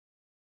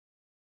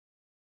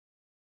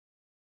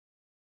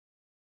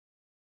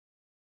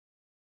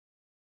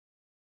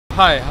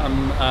Hi,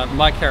 I'm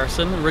Mike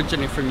Harrison,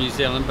 originally from New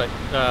Zealand, but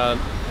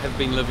have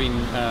been living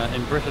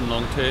in Britain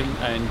long term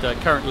and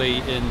currently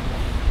in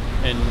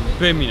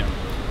Birmingham.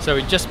 So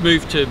we just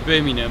moved to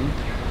Birmingham,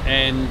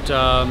 and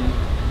on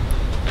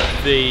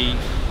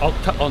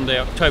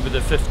October the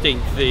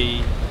 15th,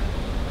 the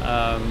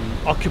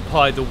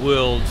Occupy the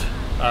World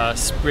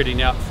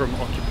spreading out from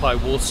Occupy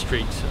Wall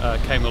Street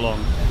came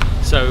along.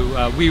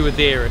 So we were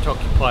there at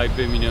Occupy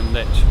Birmingham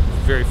that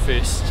very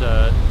first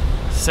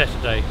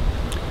Saturday.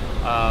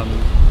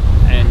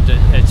 And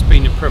it's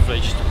been a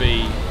privilege to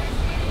be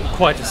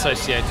quite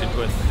associated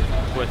with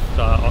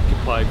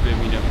Occupy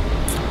Birmingham.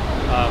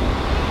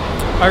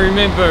 I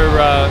remember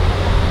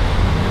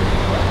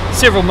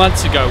several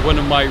months ago one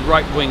of my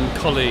right-wing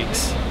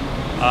colleagues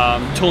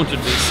taunted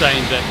me,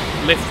 saying that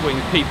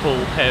left-wing people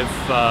have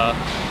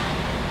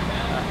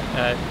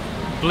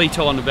bleat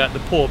on about the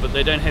poor, but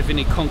they don't have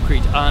any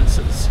concrete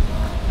answers.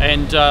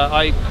 And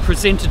I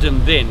presented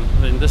him then,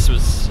 and this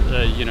was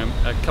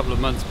a couple of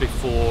months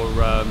before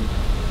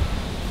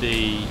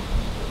the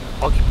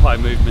Occupy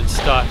movement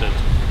started.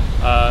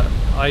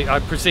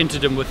 I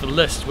presented him with a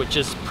list which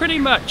is pretty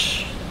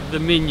much the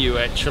menu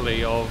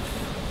actually of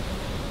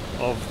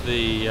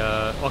the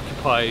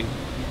Occupy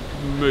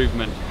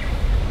movement.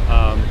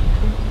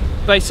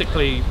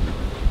 Basically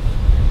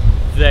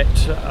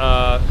that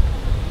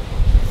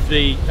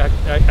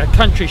a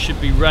country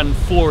should be run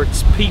for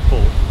its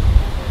people,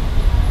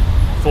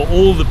 for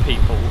all the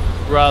people,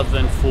 rather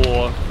than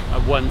for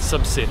one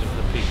subset of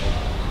the people.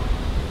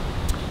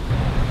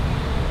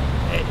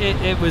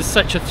 It was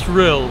such a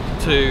thrill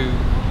to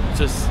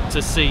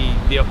see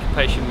the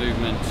occupation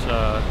movement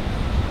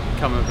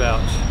come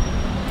about.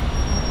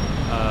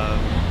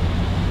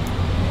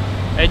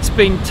 It's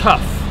been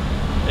tough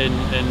in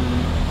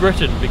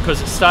Britain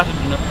because it started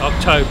in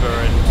October,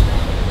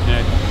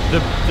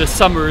 and the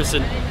summer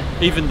isn't,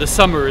 even the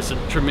summer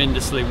isn't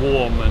tremendously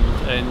warm,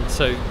 and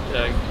so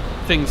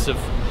things have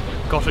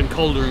gotten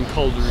colder and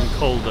colder and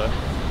colder,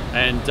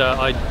 and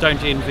I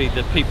don't envy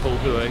the people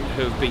who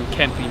have been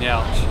camping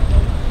out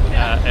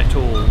at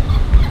all.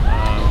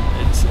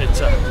 It's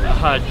a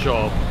hard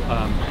job,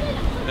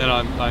 and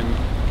I'm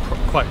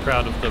quite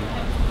proud of them.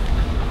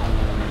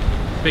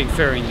 Been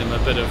ferrying them a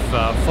bit of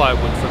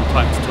firewood from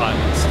time to time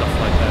and stuff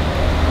like that.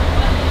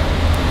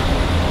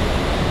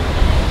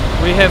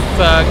 We have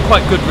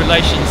quite good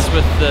relations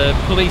with the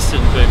police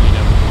in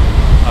Birmingham,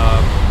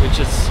 which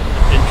is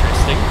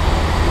interesting.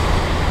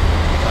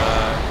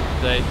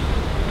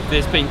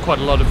 There's been quite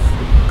a lot of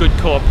good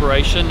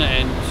cooperation,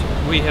 and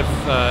we have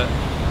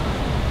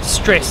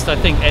stressed, I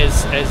think,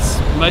 as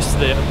most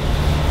of the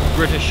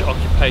British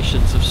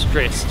occupations have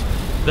stressed,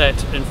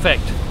 that in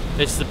fact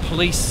it's the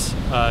police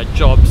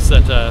jobs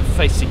that are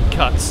facing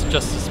cuts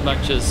just as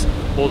much as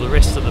all the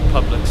rest of the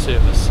public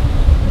service,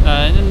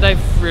 and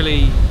they've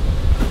really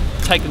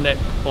taken that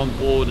on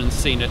board and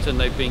seen it, and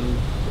they've been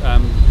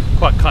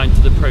quite kind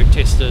to the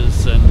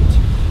protesters, and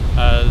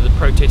the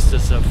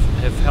protesters have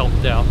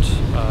helped out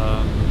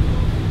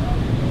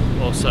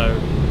also,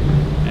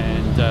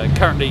 and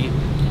currently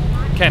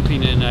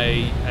camping in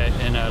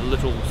a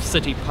little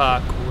city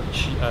park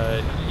which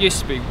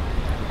used to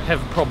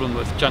have a problem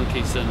with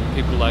junkies and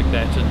people like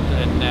that,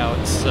 and now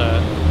it's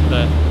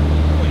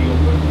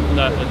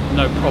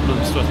no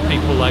problems with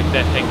people like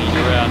that hanging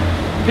around.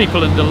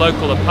 People in the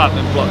local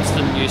apartment blocks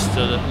didn't used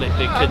to let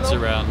their kids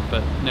around,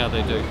 but now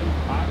they do.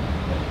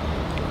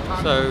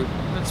 So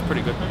that's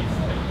pretty good.